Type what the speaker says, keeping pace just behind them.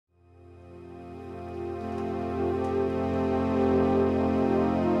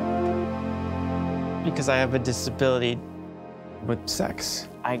because I have a disability with sex.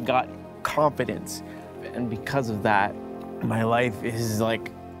 I got confidence, and because of that, my life is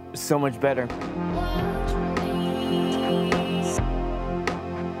like so much better.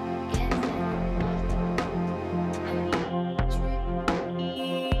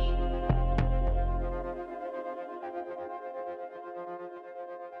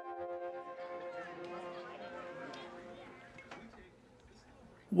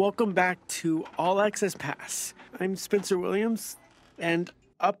 Welcome back to All Access Pass. I'm Spencer Williams, and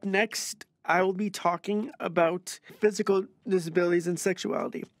up next, I will be talking about physical disabilities and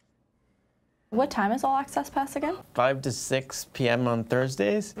sexuality. What time is All Access Pass again? 5 to 6 p.m. on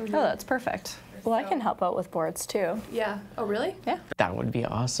Thursdays. Oh, that's perfect. Well, I can help out with boards too. Yeah. Oh, really? Yeah. That would be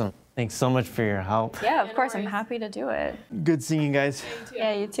awesome. Thanks so much for your help. Yeah, of course. I'm happy to do it. Good seeing you guys.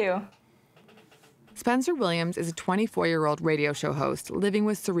 Yeah, you too. Spencer Williams is a 24-year-old radio show host living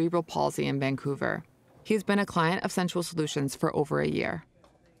with cerebral palsy in Vancouver. He's been a client of Sensual Solutions for over a year.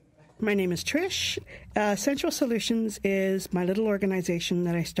 My name is Trish. Sensual Solutions is my little organization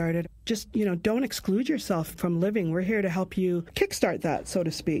that I started. Just, don't exclude yourself from living. We're here to help you kickstart that, so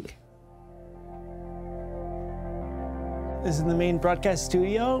to speak. This is the main broadcast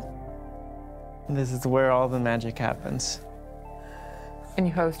studio. This is where all the magic happens. And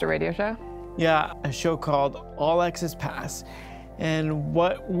you host a radio show? Yeah, a show called All Access Pass. And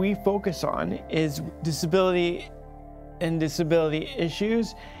what we focus on is disability and disability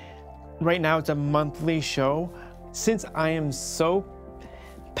issues. Right now it's a monthly show. Since I am so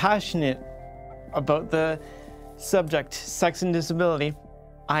passionate about the subject, sex and disability,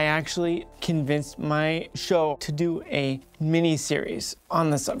 I actually convinced my show to do a mini-series on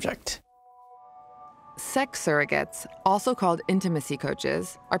the subject. Sex surrogates, also called intimacy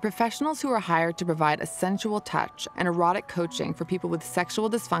coaches, are professionals who are hired to provide a sensual touch and erotic coaching for people with sexual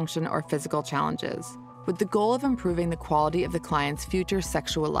dysfunction or physical challenges, with the goal of improving the quality of the client's future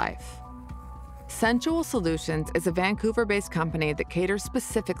sexual life. Sensual Solutions is a Vancouver-based company that caters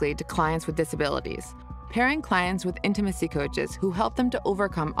specifically to clients with disabilities, pairing clients with intimacy coaches who help them to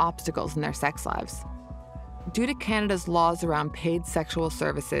overcome obstacles in their sex lives. Due to Canada's laws around paid sexual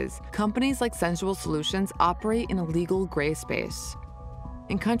services, companies like Sensual Solutions operate in a legal gray space.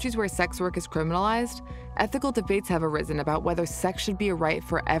 In countries where sex work is criminalized, ethical debates have arisen about whether sex should be a right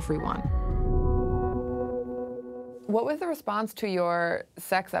for everyone. What was the response to your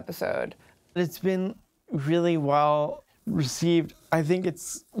sex episode? It's been really well received. I think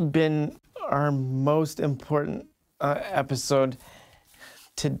it's been our most important episode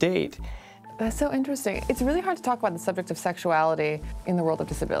to date. That's so interesting. It's really hard to talk about the subject of sexuality in the world of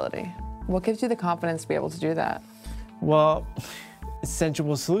disability. What gives you the confidence to be able to do that? Well,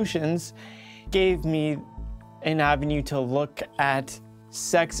 Sensual Solutions gave me an avenue to look at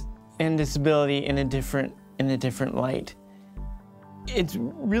sex and disability in a different light. It's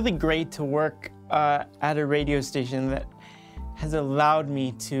really great to work at a radio station that has allowed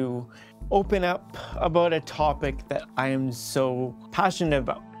me to open up about a topic that I am so passionate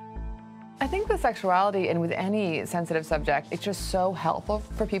about. I think with sexuality and with any sensitive subject, it's just so helpful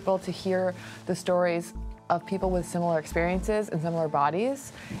for people to hear the stories of people with similar experiences and similar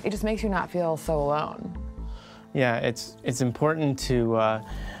bodies. It just makes you not feel so alone. Yeah, it's important to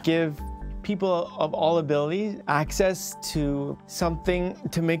give people of all abilities access to something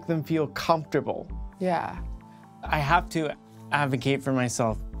to make them feel comfortable. Yeah. I have to advocate for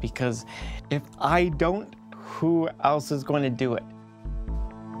myself because if I don't, who else is going to do it?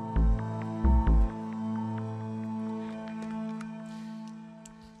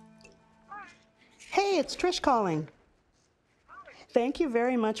 Hey, it's Trish calling. Thank you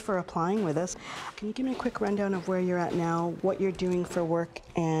very much for applying with us. Can you give me a quick rundown of where you're at now, what you're doing for work,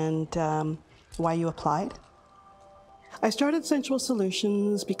 and why you applied? I started Sensual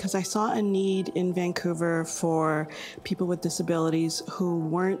Solutions because I saw a need in Vancouver for people with disabilities who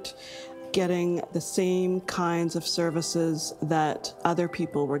weren't getting the same kinds of services that other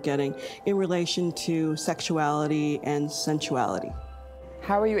people were getting in relation to sexuality and sensuality.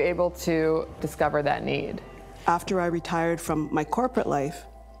 How were you able to discover that need? After I retired from my corporate life,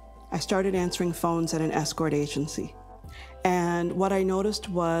 I started answering phones at an escort agency. And what I noticed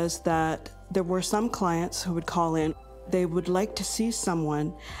was that there were some clients who would call in. They would like to see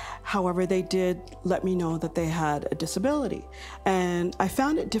someone, however, they did let me know that they had a disability. And I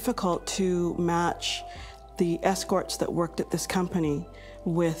found it difficult to match the escorts that worked at this company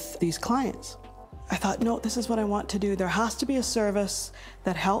with these clients. I thought, no, this is what I want to do. There has to be a service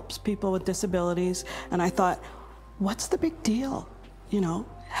that helps people with disabilities. And I thought, what's the big deal? You know,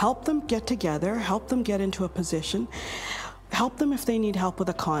 help them get together, help them get into a position, help them if they need help with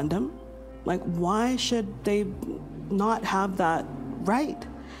a condom, Like, why should they not have that right?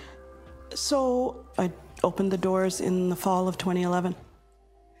 So I opened the doors in the fall of 2011.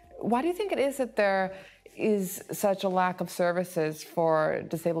 Why do you think it is that there is such a lack of services for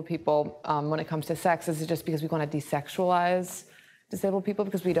disabled people when it comes to sex? Is it just because we want to desexualize disabled people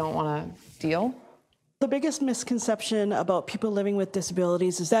because we don't want to deal? The biggest misconception about people living with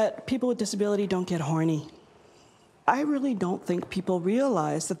disabilities is that people with disability don't get horny. I really don't think people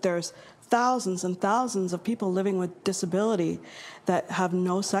realize that there's thousands and thousands of people living with disability that have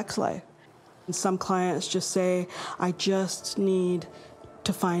no sex life. And some clients just say, I just need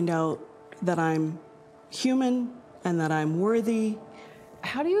to find out that I'm human and that I'm worthy.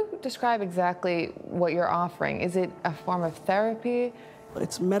 How do you describe exactly what you're offering? Is it a form of therapy?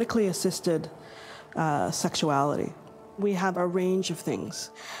 It's medically assisted sexuality. We have a range of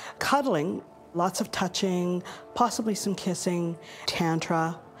things. Cuddling, lots of touching, possibly some kissing,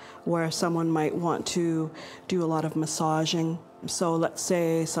 tantra, where someone might want to do a lot of massaging. So let's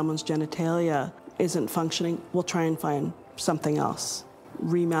say someone's genitalia isn't functioning, we'll try and find something else.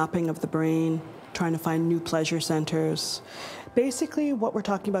 Remapping of the brain, trying to find new pleasure centers. Basically, what we're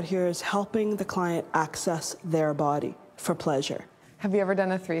talking about here is helping the client access their body for pleasure. Have you ever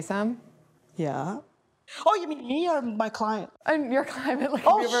done a threesome? Yeah. Oh, you mean me or my client? And your client, like,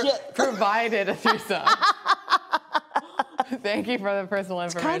 Oh, have you ever shit. provided a threesome? Thank you for the personal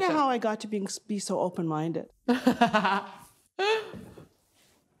information. Kind of how I got to be so open-minded.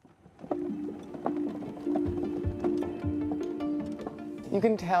 You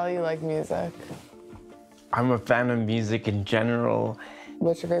can tell you like music. I'm a fan of music in general.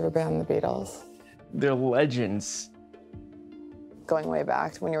 What's your favorite band, the Beatles? They're legends. Going way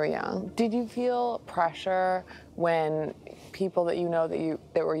back to when you were young, did you feel pressure when people that you know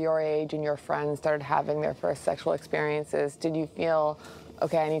that were your age and your friends started having their first sexual experiences? Did you feel,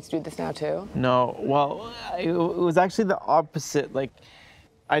 okay, I need to do this now too? No, well, it was actually the opposite. Like,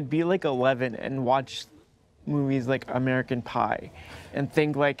 I'd be like 11 and watch movies like American Pie and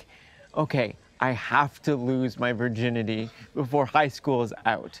think like, okay, I have to lose my virginity before high school is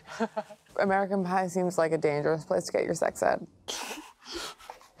out. American Pie seems like a dangerous place to get your sex ed.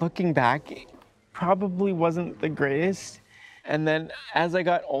 Looking back, it probably wasn't the greatest. And then as I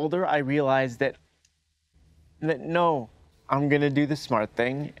got older, I realized that no, I'm gonna do the smart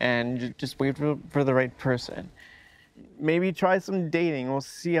thing and just wait for the right person. Maybe try some dating, we'll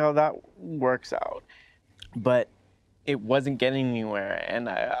see how that works out. But it wasn't getting anywhere, and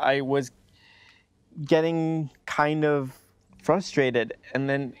I was getting kind of frustrated. And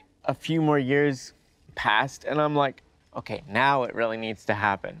then a few more years passed, and I'm like, okay, now it really needs to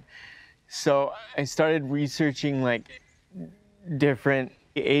happen. So I started researching like different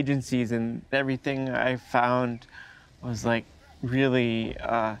agencies, and everything I found was like really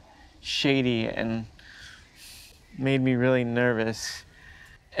shady and made me really nervous.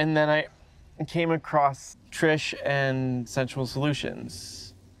 And then I came across Trish and Sensual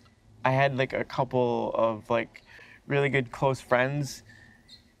Solutions. I had like a couple of like really good close friends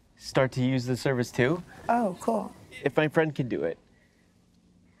start to use the service too. Oh, cool. If my friend could do it,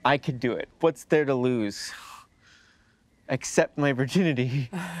 I could do it. What's there to lose? Accept my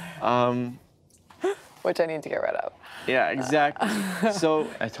virginity. Which I need to get rid of. Yeah, exactly. So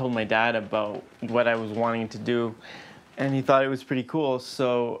I told my dad about what I was wanting to do, and he thought it was pretty cool.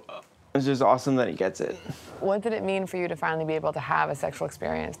 So it was just awesome that he gets it. What did it mean for you to finally be able to have a sexual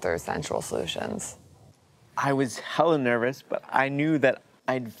experience through Sensual Solutions? I was hella nervous, but I knew that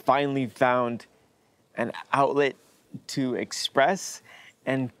I'd finally found an outlet to express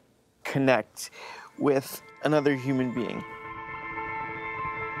and connect with another human being.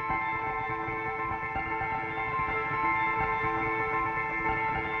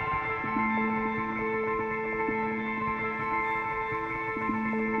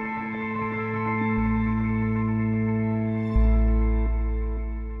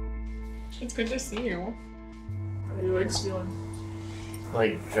 It's good to see you. How are you legs feeling?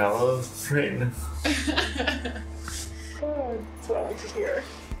 Like jello right now. Good. That's what I like to hear.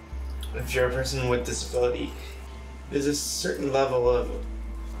 If you're a person with disability, there's a certain level of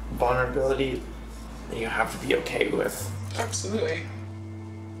vulnerability that you have to be okay with. Absolutely.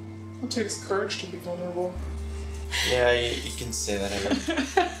 It takes courage to be vulnerable. Yeah, you can say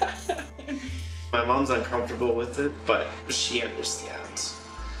that. My mom's uncomfortable with it, but she understands.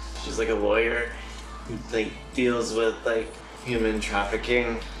 She's like a lawyer who like deals with like human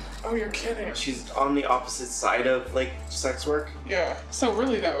trafficking. Oh, you're kidding. She's on the opposite side of like sex work. Yeah. So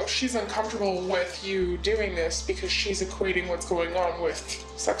really though, she's uncomfortable with you doing this because she's equating what's going on with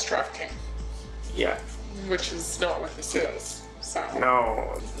sex trafficking. Yeah. Which is not what this is. So.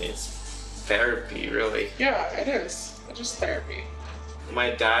 No, it's therapy, really. Yeah, it is. It's just therapy.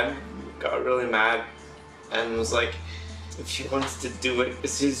 My dad got really mad and was like, if he wants to do it,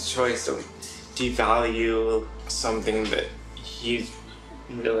 it's his choice. Don't devalue something that he's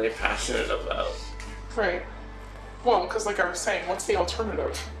really passionate about. Right. Well, because like I was saying, what's the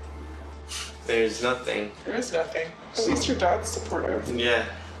alternative? There's nothing. There is nothing. At least your dad's supportive. Yeah.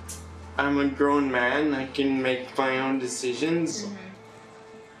 I'm a grown man. I can make my own decisions.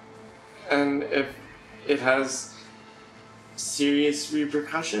 And if it has serious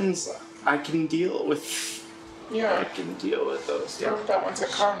repercussions, I can deal with. Yeah. I can deal with those. Deal with that once it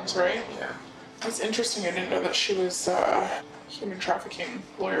comes, right? Yeah. That's interesting. I didn't know that she was a human trafficking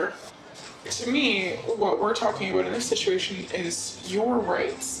lawyer. To me, what we're talking about in this situation is your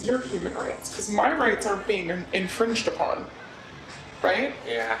rights, your human rights, because my rights aren't being infringed upon, right?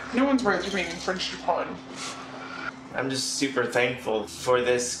 Yeah. No one's rights are being infringed upon. I'm just super thankful for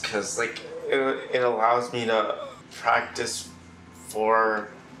this because, like, it allows me to practice for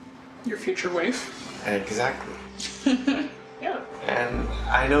your future wife. Exactly. Yeah. And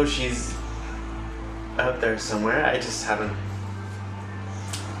I know she's out there somewhere. I just haven't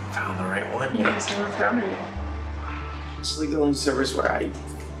found the right one You yet. just never found it. It's like the only service where I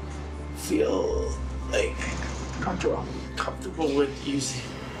feel like comfortable with using.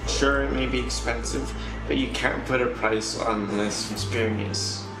 Sure, it may be expensive, but you can't put a price on this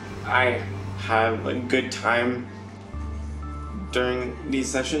experience. I have a good time during these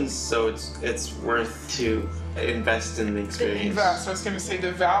sessions, so it's worth to invest in the experience. Invest. I was going to say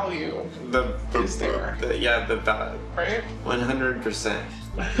the value is there. The value. Right? 100%.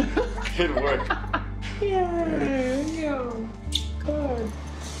 Good work. Yeah. Good.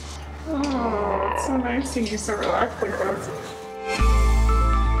 Oh, it's so nice seeing you so relaxed like that.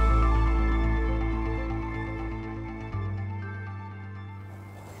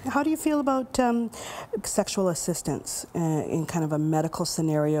 How do you feel about sexual assistance in kind of a medical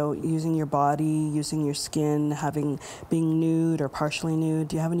scenario, using your body, using your skin, being nude or partially nude?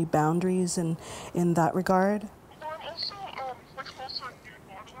 Do you have any boundaries in that regard?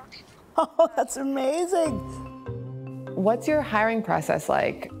 Oh, that's amazing. What's your hiring process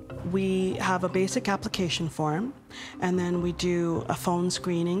like? We have a basic application form, and then we do a phone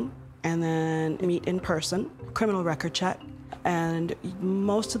screening, and then meet in person, criminal record check. And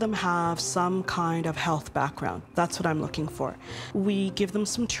most of them have some kind of health background. That's what I'm looking for. We give them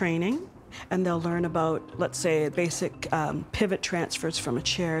some training, and they'll learn about, let's say, basic pivot transfers from a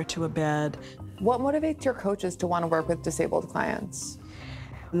chair to a bed. What motivates your coaches to want to work with disabled clients?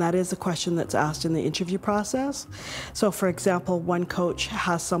 And that is a question that's asked in the interview process. So for example, one coach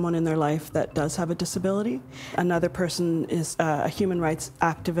has someone in their life that does have a disability. Another person is a human rights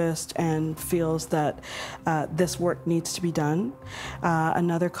activist and feels that this work needs to be done.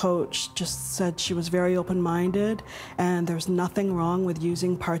 Another coach just said she was very open-minded and there's nothing wrong with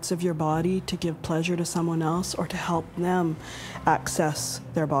using parts of your body to give pleasure to someone else or to help them access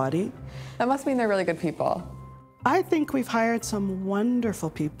their body. That must mean they're really good people. I think we've hired some wonderful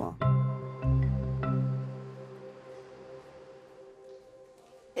people.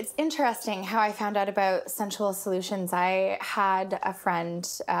 It's interesting how I found out about Sensual Solutions. I had a friend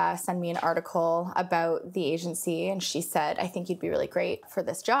send me an article about the agency, and she said, I think you'd be really great for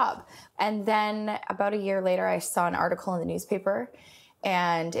this job. And then about a year later, I saw an article in the newspaper,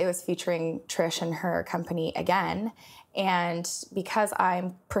 and it was featuring Trish and her company again. And because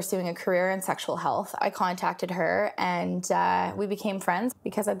I'm pursuing a career in sexual health, I contacted her and we became friends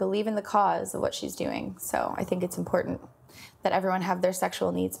because I believe in the cause of what she's doing. So I think it's important that everyone have their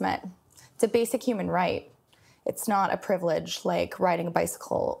sexual needs met. It's a basic human right. It's not a privilege like riding a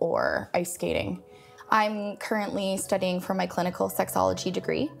bicycle or ice skating. I'm currently studying for my clinical sexology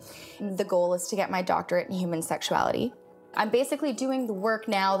degree. The goal is to get my doctorate in human sexuality. I'm basically doing the work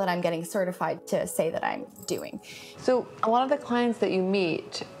now that I'm getting certified to say that I'm doing. So a lot of the clients that you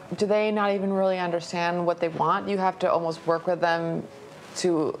meet, do they not even really understand what they want? You have to almost work with them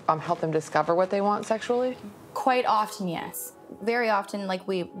to help them discover what they want sexually? Quite often, yes. Very often, like,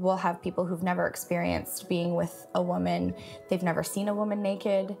 we will have people who've never experienced being with a woman. They've never seen a woman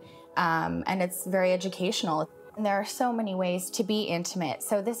naked, and it's very educational. And there are so many ways to be intimate.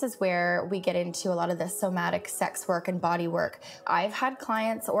 So this is where we get into a lot of the somatic sex work and body work. I've had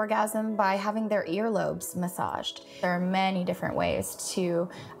clients orgasm by having their earlobes massaged. There are many different ways to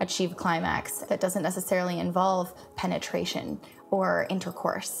achieve climax that doesn't necessarily involve penetration or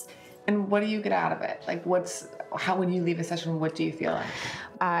intercourse. And what do you get out of it? Like, how would you leave a session? What do you feel like?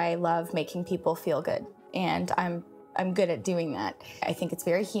 I love making people feel good. And I'm I'm good at doing that. I think it's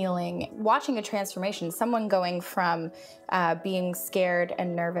very healing. Watching a transformation, someone going from being scared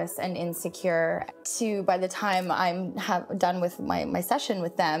and nervous and insecure to, by the time I'm done with my session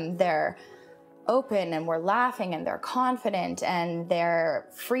with them, they're open and we're laughing and they're confident and they're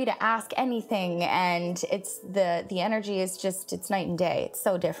free to ask anything, and it's the energy is just, it's night and day. It's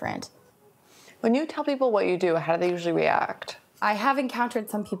so different. When you tell people what you do, how do they usually react? I have encountered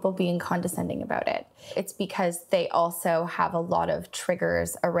some people being condescending about it. It's because they also have a lot of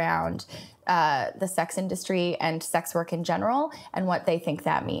triggers around the sex industry and sex work in general and what they think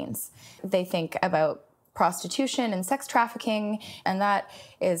that means. They think about prostitution and sex trafficking, and that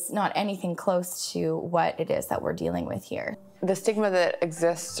is not anything close to what it is that we're dealing with here. The stigma that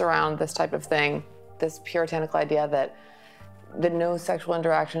exists around this type of thing, this puritanical idea that no sexual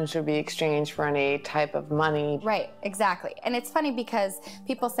interaction should be exchanged for any type of money. Right, exactly. And it's funny because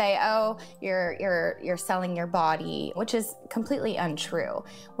people say, oh, you're selling your body, which is completely untrue.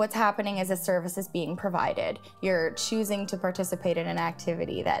 What's happening is a service is being provided. You're choosing to participate in an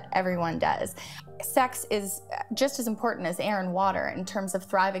activity that everyone does. Sex is just as important as air and water in terms of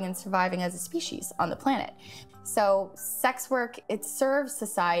thriving and surviving as a species on the planet. So sex work, it serves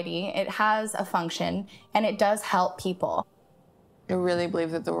society, it has a function, and it does help people. I really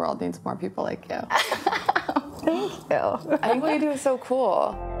believe that the world needs more people like you. Thank you. I think what you do is so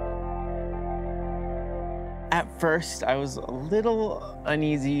cool. At first, I was a little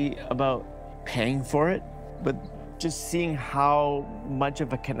uneasy about paying for it, but just seeing how much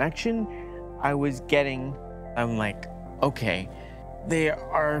of a connection I was getting, I'm like, okay, there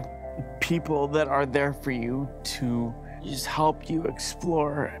are people that are there for you to just help you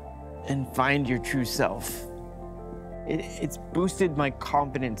explore and find your true self. It's boosted my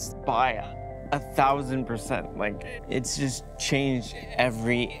confidence by 1,000%. Like, it's just changed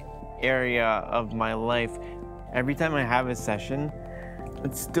every area of my life. Every time I have a session,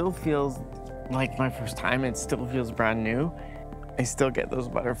 it still feels like my first time. It still feels brand new. I still get those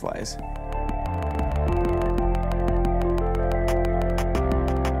butterflies.